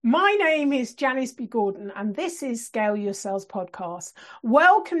My name is Janice B. Gordon, and this is Scale Your Sales Podcast.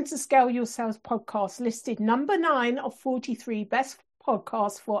 Welcome to Scale Your Sales Podcast, listed number 9 of 43 best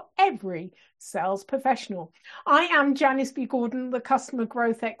podcasts for every sales professional. I am Janice B. Gordon, the customer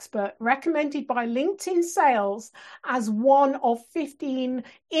growth expert, recommended by LinkedIn Sales as one of 15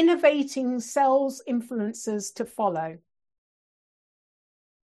 innovating sales influencers to follow.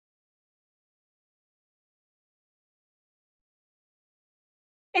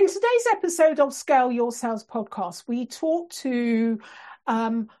 In today's episode of Scale Your Sales Podcast, we talk to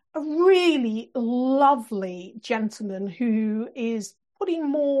a really lovely gentleman who is putting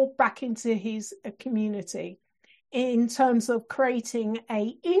more back into his community in terms of creating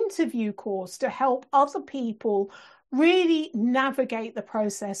an interview course to help other people really navigate the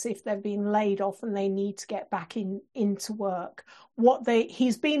process if they've been laid off and they need to get back into work.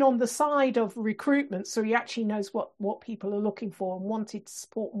 He's been on the side of recruitment, so he actually knows what people are looking for and wanted to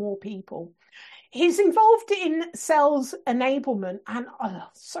support more people. He's involved in sales enablement and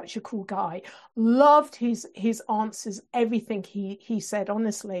such a cool guy. Loved his answers, everything he said.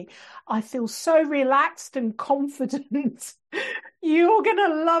 Honestly, I feel so relaxed and confident. You're going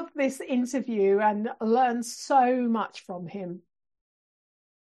to love this interview and learn so much from him.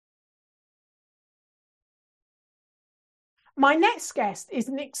 My next guest is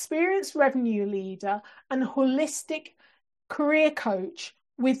an experienced revenue leader and holistic career coach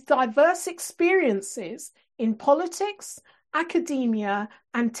with diverse experiences in politics, academia,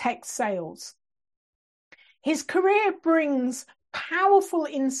 and tech sales. His career brings powerful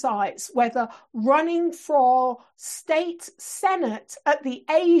insights, whether running for state senate at the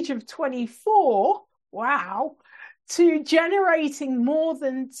age of 24, wow, to generating more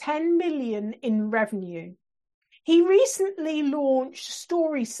than 10 million in revenue. He recently launched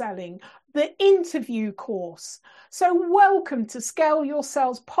Story Selling, the interview course. So welcome to Scale Your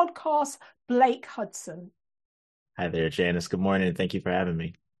Sales Podcast, Blake Hudson. Hi there, Janice. Good morning, and thank you for having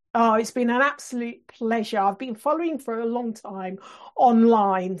me. Oh, it's been an absolute pleasure. I've been following for a long time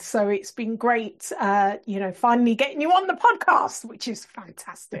online, so it's been great, finally getting you on the podcast, which is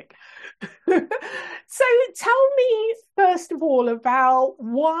fantastic. So tell me, first of all, about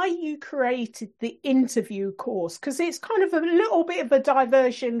why you created the interview course, because it's kind of a little bit of a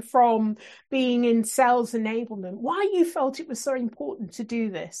diversion from being in sales enablement. Why you felt it was so important to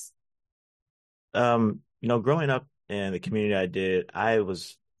do this? Growing up in the community I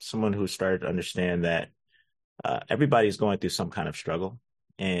was someone who started to understand that everybody's going through some kind of struggle,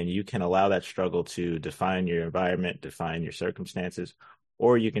 and you can allow that struggle to define your environment, define your circumstances,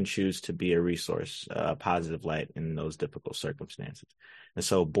 or you can choose to be a resource, a positive light in those difficult circumstances. And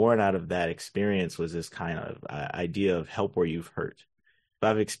so born out of that experience was this kind of idea of help where you've hurt. If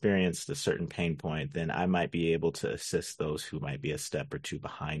I've experienced a certain pain point, then I might be able to assist those who might be a step or two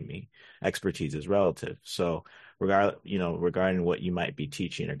behind me. Expertise is relative. So regarding what you might be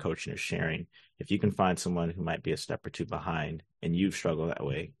teaching or coaching or sharing, if you can find someone who might be a step or two behind and you've struggled that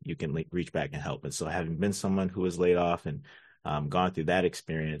way, you can reach back and help. And so having been someone who was laid off and gone through that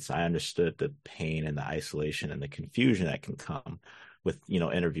experience, I understood the pain and the isolation and the confusion that can come with,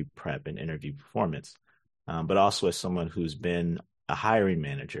 interview prep and interview performance. But also as someone who's been a hiring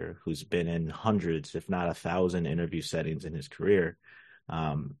manager, who's been in hundreds, if not 1,000 interview settings in his career,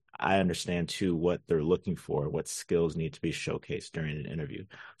 I understand too what they're looking for, what skills need to be showcased during an interview.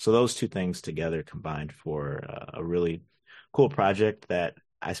 So those two things together combined for a really cool project that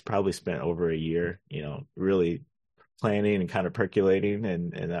I probably spent over a year, really planning and kind of percolating,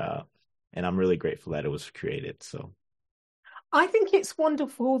 and I'm really grateful that it was created. So I think it's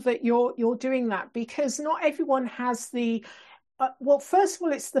wonderful that you're doing that, because not everyone has the first of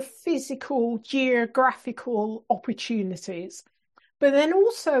all, it's the physical, geographical opportunities, but then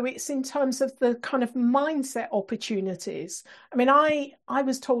also it's in terms of the kind of mindset opportunities. I mean, I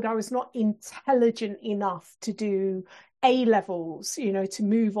was told I was not intelligent enough to do A-levels, to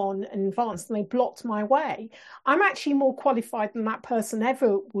move on and advance, and they blocked my way. I'm actually more qualified than that person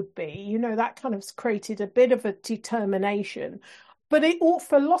ever would be. That kind of created a bit of a determination. But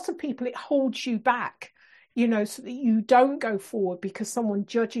for a lot of people, it holds you back, so that you don't go forward because someone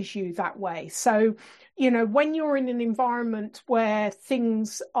judges you that way. So, when you're in an environment where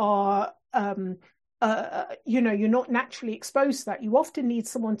things are, you're not naturally exposed to that, you often need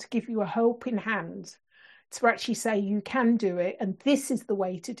someone to give you a helping hand to actually say you can do it, and this is the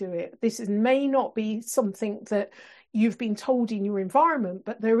way to do it. May not be something that you've been told in your environment,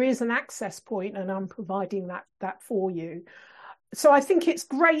 but there is an access point, and I'm providing that for you. So I think it's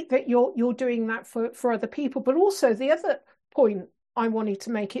great that you're doing that for other people. But also the other point I wanted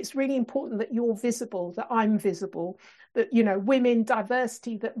to make, it's really important that you're visible, that I'm visible, that, women,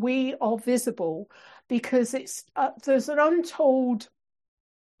 diversity, that we are visible, because there's an untold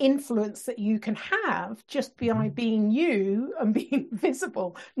influence that you can have just by being you and being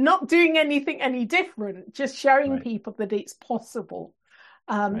visible, not doing anything any different, just showing Right. people that it's possible.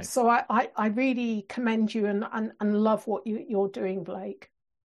 Right. So I really commend you and love what you're doing, Blake.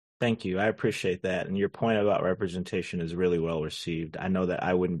 Thank you. I appreciate that. And your point about representation is really well received. I know that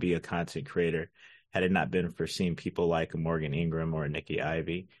I wouldn't be a content creator had it not been for seeing people like Morgan Ingram or Nikki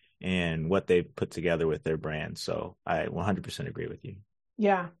Ivy and what they put together with their brand. So I 100% agree with you.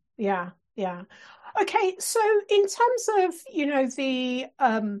 Yeah, yeah, yeah. Okay, so in terms of, the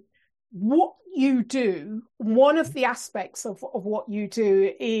what you do, one of the aspects of what you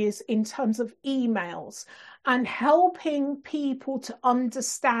do is in terms of emails and helping people to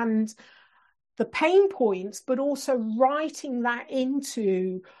understand the pain points, but also writing that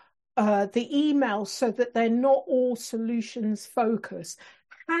into the email so that they're not all solutions focused.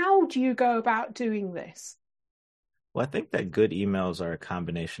 How do you go about doing this? Well, I think that good emails are a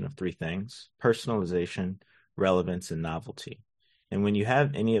combination of three things: personalization, relevance, and novelty. And when you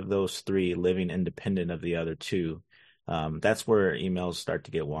have any of those three living independent of the other two, that's where emails start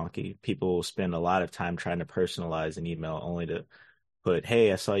to get wonky. People will spend a lot of time trying to personalize an email only to put,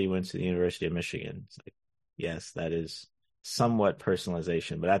 "Hey, I saw you went to the University of Michigan." It's like, yes, that is somewhat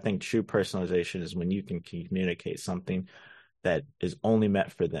personalization, but I think true personalization is when you can communicate something that is only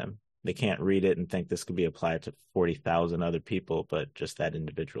meant for them. They can't read it and think this could be applied to 40,000 other people, but just that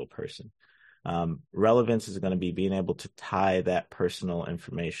individual person. Relevance is going to be being able to tie that personal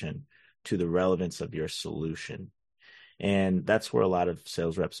information to the relevance of your solution. And that's where a lot of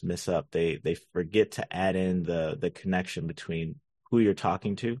sales reps miss up. They forget to add in the connection between who you're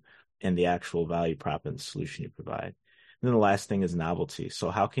talking to and the actual value prop and the solution you provide. And then the last thing is novelty.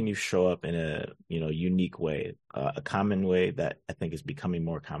 So how can you show up in a unique way? A common way that I think is becoming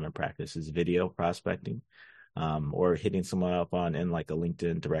more common practice is video prospecting, or hitting someone up in like a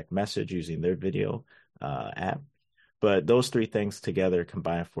LinkedIn direct message using their video app. But those three things together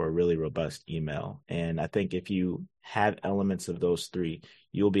combine for a really robust email. And I think if you have elements of those three,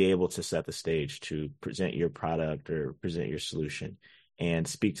 you'll be able to set the stage to present your product or present your solution and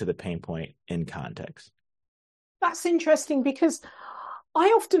speak to the pain point in context. That's interesting because I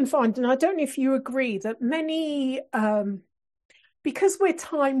often find, and I don't know if you agree, that many, because we're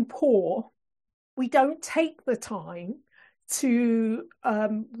time poor, we don't take the time to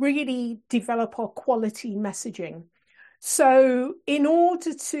really develop our quality messaging. So, in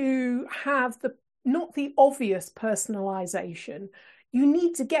order to have not the obvious personalization, you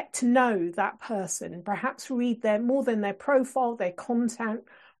need to get to know that person, perhaps read more than their profile, their content,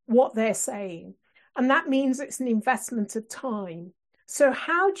 what they're saying. And that means it's an investment of time. So,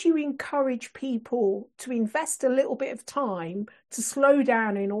 how do you encourage people to invest a little bit of time to slow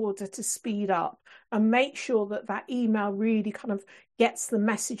down in order to speed up and make sure that that email really kind of gets the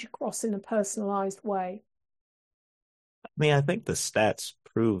message across in a personalized way? I mean, I think the stats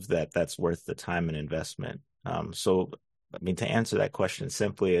prove that that's worth the time and investment. To answer that question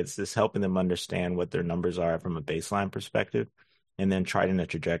simply, it's just helping them understand what their numbers are from a baseline perspective and then charting a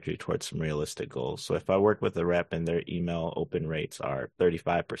trajectory towards some realistic goals. So if I work with a rep and their email open rates are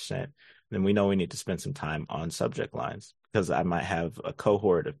 35%, then we know we need to spend some time on subject lines because I might have a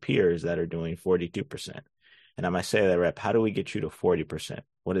cohort of peers that are doing 42%. And I might say to that rep, how do we get you to 40%?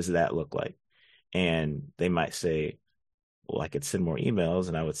 What does that look like? And they might say, well, I could send more emails.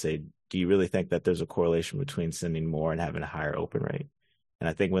 And I would say, do you really think that there's a correlation between sending more and having a higher open rate? And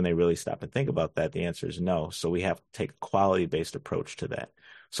I think when they really stop and think about that, the answer is no. So we have to take a quality-based approach to that.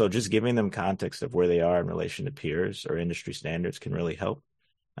 So just giving them context of where they are in relation to peers or industry standards can really help.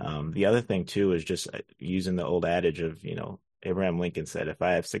 The other thing too is just using the old adage of, Abraham Lincoln said, if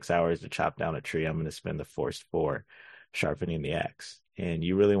I have 6 hours to chop down a tree, I'm going to spend the first 4 sharpening the axe. And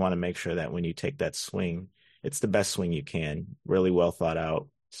you really want to make sure that when you take that swing, it's the best swing you can, really well thought out,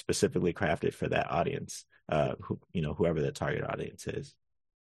 specifically crafted for that audience, whoever the target audience is.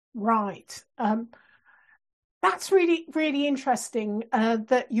 Right. That's really, really interesting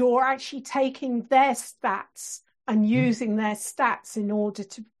that you're actually taking their stats and using their stats in order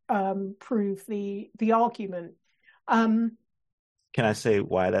to prove the argument. Can I say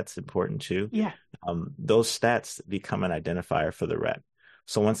why that's important too? Yeah. Those stats become an identifier for the rep.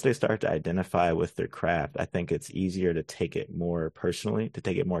 So once they start to identify with their craft, I think it's easier to take it more personally, to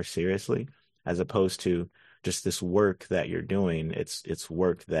take it more seriously, as opposed to just this work that you're doing. It's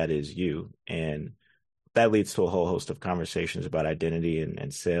work that is you. And that leads to a whole host of conversations about identity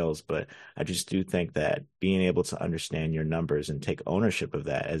and sales. But I just do think that being able to understand your numbers and take ownership of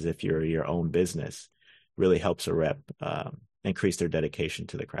that as if you're your own business really helps a rep increase their dedication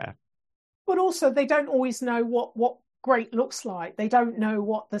to the craft. But also, they don't always know what great looks like. They don't know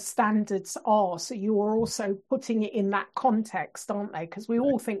what the standards are. So you are also putting it in that context, aren't they? Because we Right.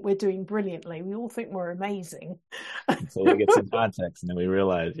 all think we're doing brilliantly. We all think we're amazing. So we get some context and then we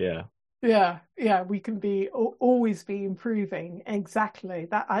realize, yeah. Yeah, yeah, we can be always be improving. Exactly.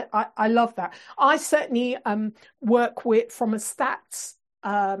 That I love that. I certainly work with from a stats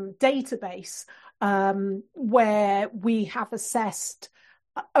database where we have assessed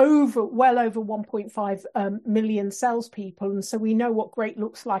well over 1.5 million salespeople, and so we know what great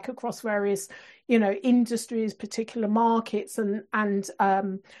looks like across various, industries, particular markets, and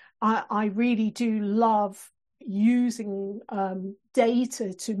I really do love using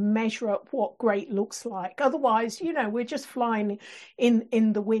data to measure up what great looks like. Otherwise, we're just flying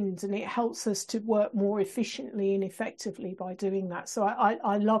in the wind, and it helps us to work more efficiently and effectively by doing that. So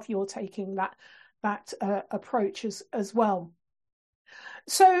I love your taking that approach as well.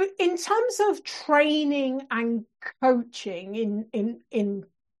 So in terms of training and coaching in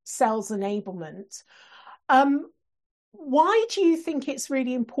sales enablement, um, why do you think it's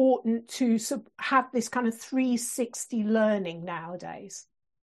really important to have this kind of 360 learning nowadays?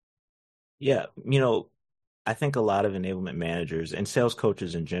 Yeah, I think a lot of enablement managers and sales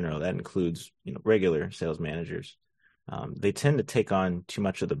coaches in general, that includes, regular sales managers, they tend to take on too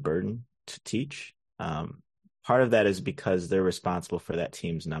much of the burden to teach. Part of that is because they're responsible for that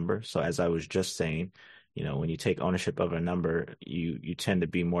team's number. So as I was just saying, when you take ownership of a number, you tend to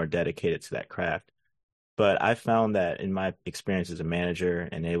be more dedicated to that craft. But I found that in my experience as a manager,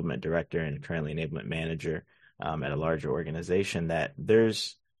 enablement director, and currently enablement manager at a larger organization, that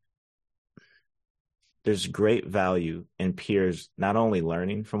there's great value in peers not only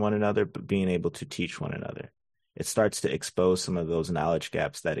learning from one another, but being able to teach one another. It starts to expose some of those knowledge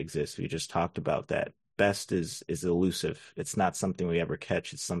gaps that exist. We just talked about that. Best is elusive. It's not something we ever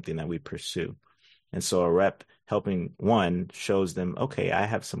catch. It's something that we pursue. And so a rep helping one shows them, okay, I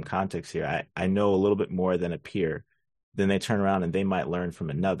have some context here. I know a little bit more than a peer. Then they turn around and they might learn from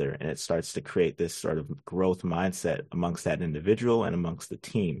another. And it starts to create this sort of growth mindset amongst that individual and amongst the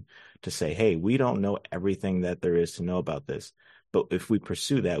team to say, hey, we don't know everything that there is to know about this. But if we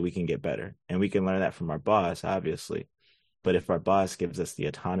pursue that, we can get better. And we can learn that from our boss, obviously. But if our boss gives us the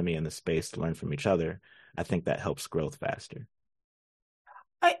autonomy and the space to learn from each other, I think that helps growth faster.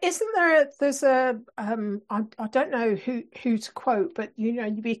 Isn't there's I don't know who to quote, but you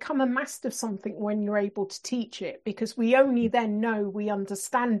become a master of something when you're able to teach it, because we only then know we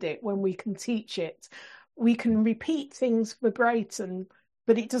understand it when we can teach it. We can repeat things verbatim,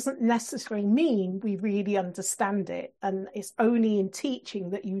 but it doesn't necessarily mean we really understand it, and it's only in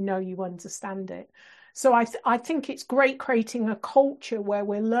teaching that you understand it. So I think it's great creating a culture where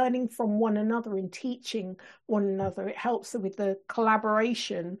we're learning from one another and teaching one another. It helps with the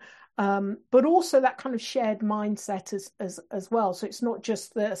collaboration, but also that kind of shared mindset as well. So it's not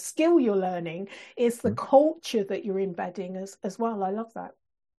just the skill you're learning; it's the culture that you're embedding as well. I love that.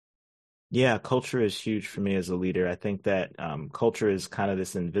 Yeah, culture is huge for me as a leader. I think that culture is kind of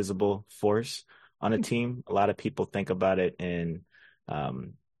this invisible force on a team. A lot of people think about it in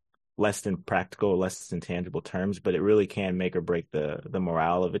less than practical, less than tangible terms, but it really can make or break the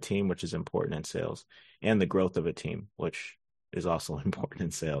morale of a team, which is important in sales, and the growth of a team, which is also important in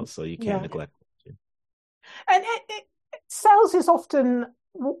sales. So you can't Yeah, neglect it. and sales is often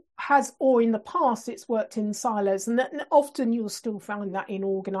has, or in the past it's worked in silos, and often you'll still find that in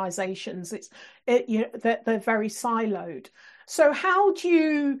organizations that they're very siloed. So how do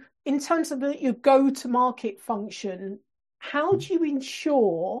you, in terms of your go-to-market function, how do you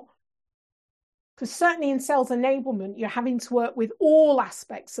ensure, because certainly in sales enablement you're having to work with all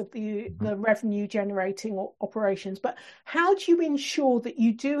aspects of the revenue generating operations, but how do you ensure that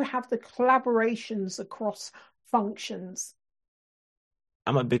you do have the collaborations across functions?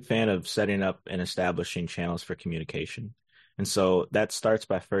 I'm a big fan of setting up and establishing channels for communication. And so that starts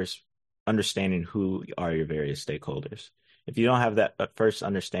by first understanding who are your various stakeholders. If you don't have that first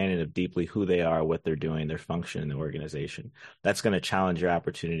understanding of deeply who they are, what they're doing, their function in the organization, that's going to challenge your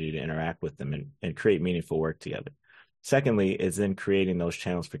opportunity to interact with them and create meaningful work together. Secondly, is then creating those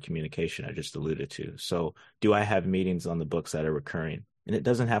channels for communication I just alluded to. So do I have meetings on the books that are recurring? And it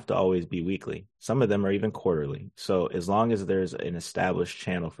doesn't have to always be weekly. Some of them are even quarterly. So as long as there's an established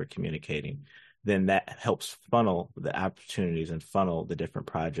channel for communicating, then that helps funnel the opportunities and funnel the different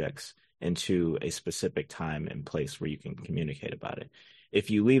projects into a specific time and place where you can communicate about it. If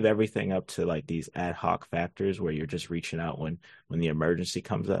you leave everything up to like these ad hoc factors where you're just reaching out when the emergency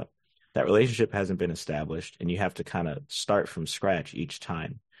comes up, that relationship hasn't been established and you have to kind of start from scratch each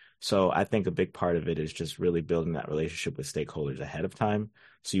time. So I think a big part of it is just really building that relationship with stakeholders ahead of time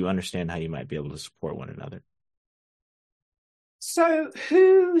so you understand how you might be able to support one another. So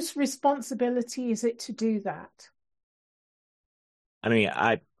whose responsibility is it to do that? I mean,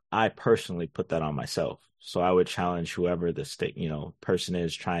 I personally put that on myself. So I would challenge whoever the person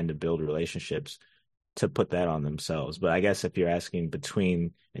is trying to build relationships to put that on themselves. But I guess if you're asking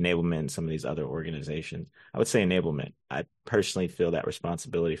between enablement and some of these other organizations, I would say enablement. I personally feel that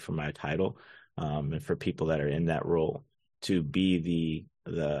responsibility for my title, and for people that are in that role to be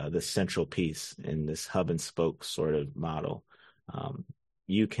the central piece in this hub and spoke sort of model.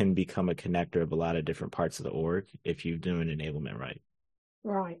 You can become a connector of a lot of different parts of the org if you do an enablement right.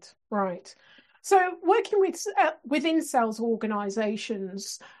 Right, right. So working with within sales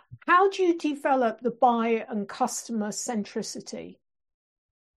organizations, how do you develop the buyer and customer centricity?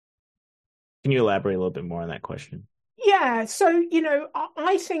 Can you elaborate a little bit more on that question? Yeah, so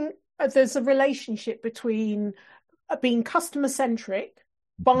I think there's a relationship between being customer centric,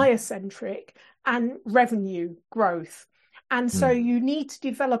 Mhm. buyer centric, and revenue growth. And so Mm. you need to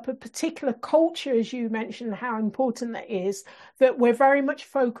develop a particular culture, as you mentioned, how important that is, that we're very much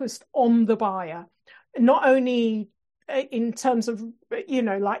focused on the buyer, not only in terms of,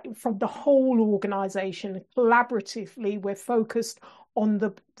 like from the whole organization, collaboratively, we're focused on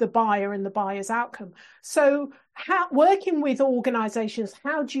the buyer and the buyer's outcome. So how working with organizations,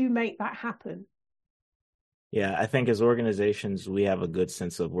 how do you make that happen? Yeah, I think as organizations, we have a good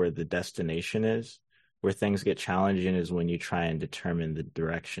sense of where the destination is. Where things get challenging is when you try and determine the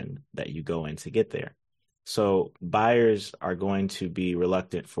direction that you go in to get there. So buyers are going to be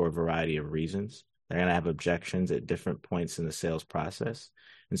reluctant for a variety of reasons. They're going to have objections at different points in the sales process.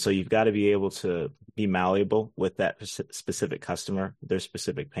 And so you've got to be able to be malleable with that specific customer, their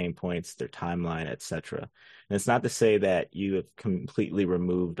specific pain points, their timeline, et cetera. And it's not to say that you have completely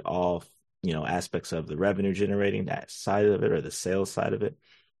removed all aspects of the revenue generating that side of it or the sales side of it,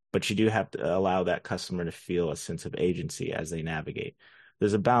 but you do have to allow that customer to feel a sense of agency as they navigate.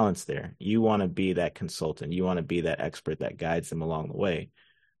 There's a balance there. You want to be that consultant, you want to be that expert that guides them along the way.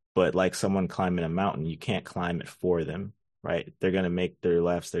 But like someone climbing a mountain, you can't climb it for them, right? They're going to make their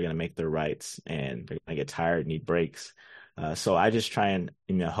lefts, they're going to make their rights, and they're going to get tired, need breaks. So I just try and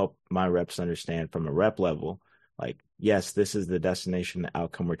help my reps understand from a rep level, like, yes, this is the destination, the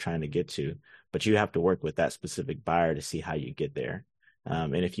outcome we're trying to get to, but you have to work with that specific buyer to see how you get there.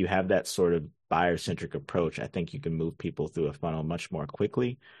 And if you have that sort of buyer centric approach, I think you can move people through a funnel much more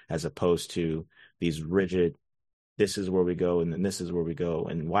quickly as opposed to these rigid, this is where we go, and then this is where we go,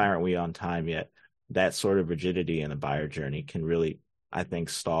 and why aren't we on time yet? That sort of rigidity in the buyer journey can really, I think,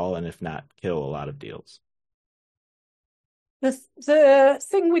 stall and if not kill a lot of deals. The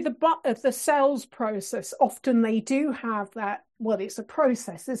thing with the sales process, often they do have that. Well, it's a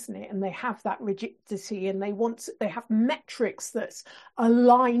process, isn't it? And they have that rigidity, and they have metrics that's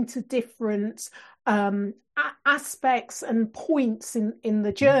aligned to different aspects and points in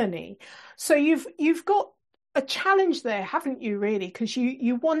the journey. So you've got a challenge there, haven't you, really? Because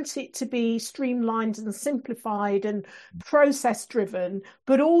you want it to be streamlined and simplified and process driven,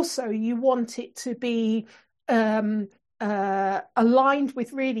 but also you want it to be aligned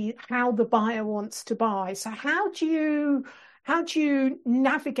with really how the buyer wants to buy. So how do you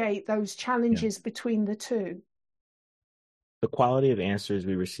navigate those Yeah. challenges between the two? The quality of answers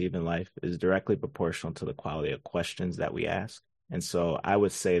we receive in life is directly proportional to the quality of questions that we ask. And so I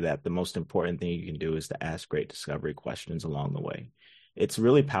would say that the most important thing you can do is to ask great discovery questions along the way. It's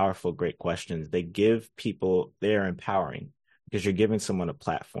really powerful, great questions. They give people, they're empowering because you're giving someone a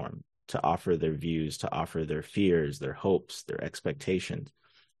platform to offer their views, to offer their fears, their hopes, their expectations.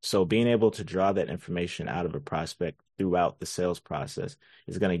 So being able to draw that information out of a prospect throughout the sales process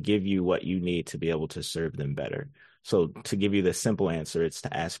is going to give you what you need to be able to serve them better. So to give you the simple answer, it's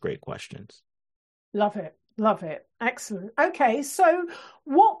to ask great questions. Love it. Love it. Excellent. Okay, so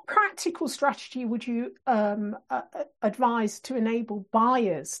what practical strategy would you advise to enable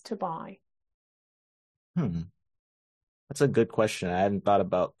buyers to buy? Hmm. That's a good question. I hadn't thought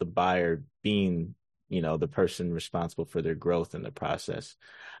about the buyer being, the person responsible for their growth in the process.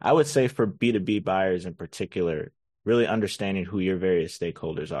 I would say for B2B buyers in particular, really understanding who your various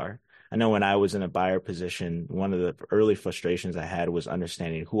stakeholders are. I know when I was in a buyer position, one of the early frustrations I had was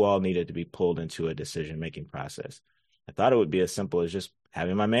understanding who all needed to be pulled into a decision-making process. I thought it would be as simple as just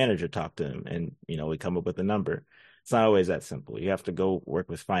having my manager talk to them and, we come up with a number. It's not always that simple. You have to go work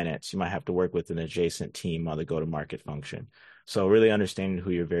with finance. You might have to work with an adjacent team on the go-to-market function. So really understanding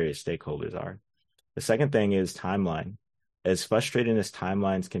who your various stakeholders are. The second thing is timeline. As frustrating as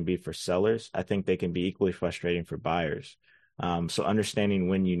timelines can be for sellers, I think they can be equally frustrating for buyers. So understanding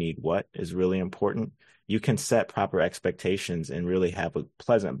when you need what is really important. You can set proper expectations and really have a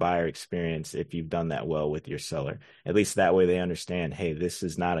pleasant buyer experience if you've done that well with your seller. At least that way they understand, hey, this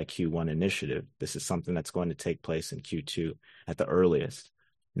is not a Q1 initiative. This is something that's going to take place in Q2 at the earliest.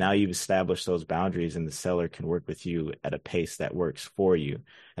 Now you've established those boundaries and the seller can work with you at a pace that works for you,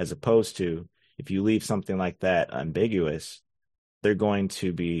 as opposed to if you leave something like that ambiguous, they're going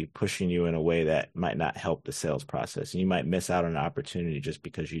to be pushing you in a way that might not help the sales process. And you might miss out on an opportunity just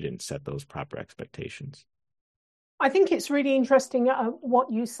because you didn't set those proper expectations. I think it's really interesting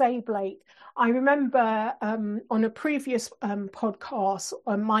what you say, Blake. I remember on a previous podcast,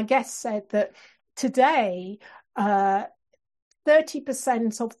 my guest said that today,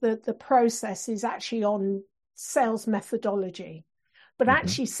 30% of the process is actually on sales methodology. But Mm-hmm.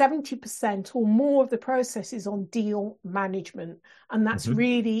 actually 70% or more of the process is on deal management. And that's Mm-hmm.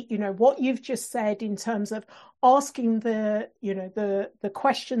 really, what you've just said in terms of asking the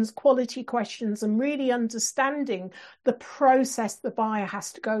questions, quality questions, and really understanding the process the buyer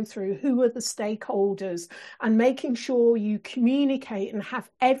has to go through, who are the stakeholders, and making sure you communicate and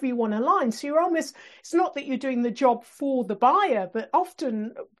have everyone aligned. So it's not that you're doing the job for the buyer, but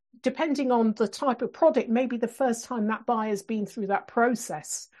often depending on the type of product, maybe the first time that buyer's been through that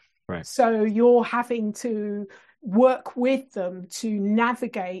process. Right. So you're having to work with them to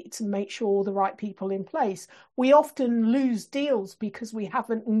navigate and make sure all the right people in place. We often lose deals because we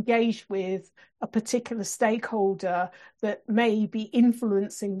haven't engaged with a particular stakeholder that may be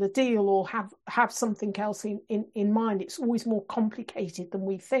influencing the deal or have something else in mind. It's always more complicated than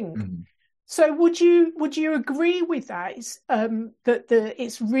we think. Mm-hmm. So would you agree with that? That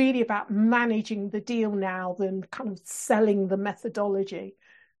it's really about managing the deal now than kind of selling the methodology?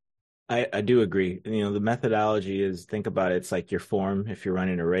 I do agree. The methodology is, think about it, it's like your form if you're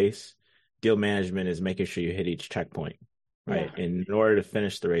running a race. Deal management is making sure you hit each checkpoint, Yeah. right? And in order to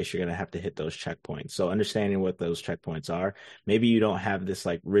finish the race, you're going to have to hit those checkpoints. So understanding what those checkpoints are, maybe you don't have this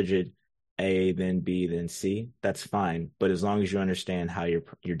like rigid A, then B, then C. That's fine. But as long as you understand how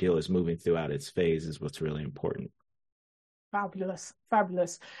your deal is moving throughout its phase is what's really important. Fabulous,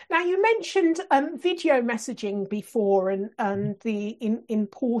 fabulous. Now you mentioned video messaging before and the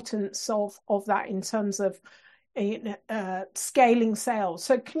importance of that in terms of scaling sales.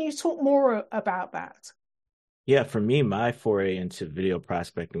 So can you talk more about that? Yeah, for me, my foray into video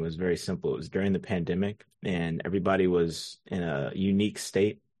prospecting was very simple. It was during the pandemic, and everybody was in a unique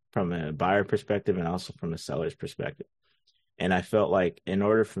state from a buyer perspective and also from a seller's perspective. And I felt like in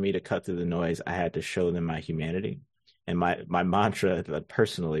order for me to cut through the noise, I had to show them my humanity. And my mantra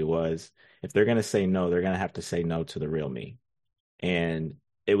personally was, if they're going to say no, they're going to have to say no to the real me. And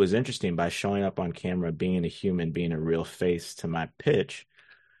it was interesting by showing up on camera, being a human, being a real face to my pitch,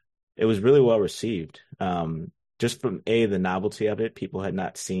 it was really well received. Just from the novelty of it, people had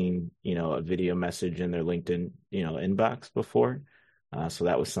not seen, a video message in their LinkedIn, inbox before. So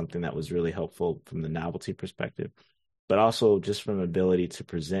that was something that was really helpful from the novelty perspective, but also just from ability to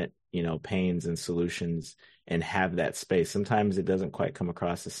present, pains and solutions and have that space. Sometimes it doesn't quite come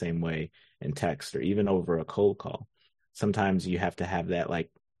across the same way in text or even over a cold call. Sometimes you have to have that like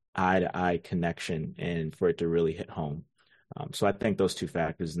eye to eye connection and for it to really hit home. So I think those two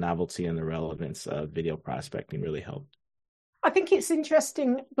factors, novelty and the relevance of video prospecting, really helped. I think it's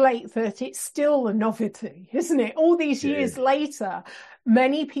interesting, Blake, that it's still a novelty, isn't it? All these It years is. later,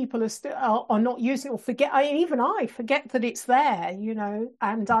 many people are not using it or forget. Even I forget that it's there,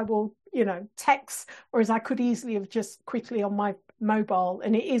 and I will, text, whereas I could easily have just quickly on my mobile,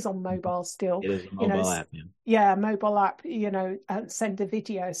 and it is on mobile still, It is a you know, mobile app. Yeah. yeah, mobile app, send a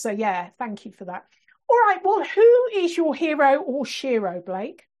video. So yeah, thank you for that. All right, well, who is your hero or shero,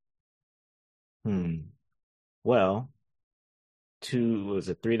 Blake? Well, was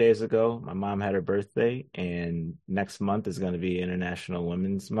it 3 days ago? My mom had her birthday, and next month is going to be International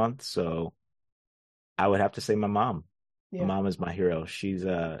Women's Month. So I would have to say my mom. My Yeah. mom is my hero. She's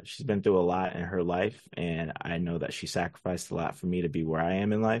been through a lot in her life, and I know that she sacrificed a lot for me to be where I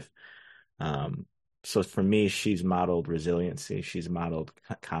am in life. Um, so for me, she's modeled resiliency. She's modeled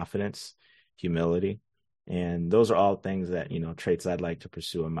confidence, humility, and those are all things that, traits I'd like to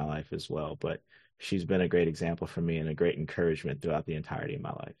pursue in my life as well. But she's been a great example for me and a great encouragement throughout the entirety of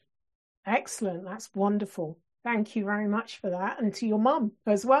my life. Excellent. That's wonderful. Thank you very much for that. And to your mum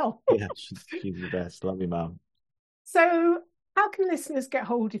as well. Yeah, she's the best. Love you, mom. So, how can listeners get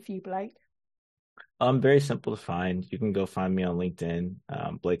hold of you, Blake? Very simple to find. You can go find me on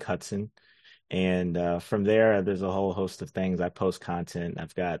LinkedIn, Blake Hudson. And from there, there's a whole host of things. I post content.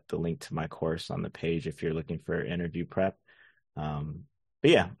 I've got the link to my course on the page if you're looking for interview prep. Um,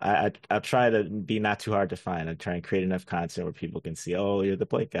 but yeah, I try to be not too hard to find. I try and create enough content where people can see, oh, you're the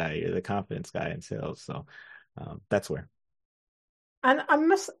Blake guy, you're the confidence guy in sales. So that's where. And I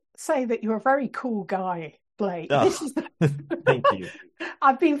must say that you're a very cool guy, Blake. This Oh, is thank you.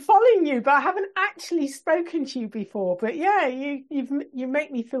 I've been following you, but I haven't actually spoken to you before. But yeah, you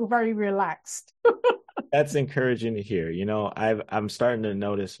make me feel very relaxed. That's encouraging to hear. I'm starting to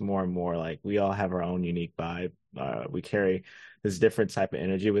notice more and more like we all have our own unique vibe. We carry this different type of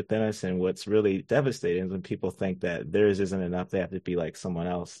energy within us, and what's really devastating is when people think that theirs isn't enough; they have to be like someone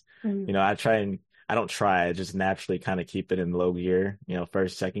else. Mm. I don't try. I just naturally kind of keep it in low gear,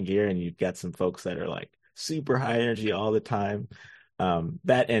 first, second gear, and you've got some folks that are like super high energy all the time.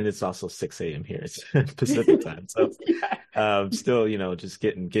 That and it's also 6 a.m. here. It's Pacific time, so Yeah. still, just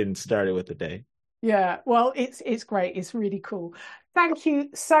getting started with the day. Yeah, well, it's great. It's really cool. Thank you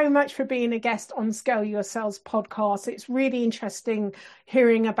so much for being a guest on Scale Your Sales podcast. It's really interesting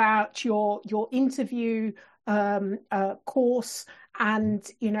hearing about your interview course and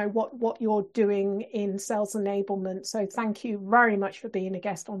what you're doing in sales enablement. So thank you very much for being a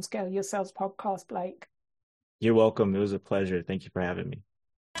guest on Scale Your Sales podcast, Blake. You're welcome. It was a pleasure. Thank you for having me.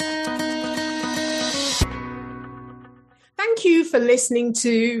 Thank you for listening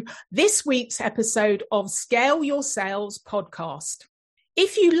to this week's episode of Scale Your Sales podcast.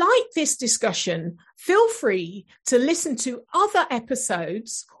 If you like this discussion, feel free to listen to other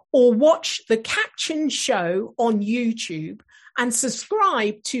episodes or watch the captioned show on YouTube and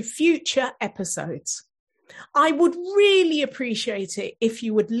subscribe to future episodes. I would really appreciate it if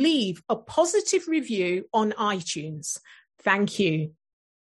you would leave a positive review on iTunes. Thank you.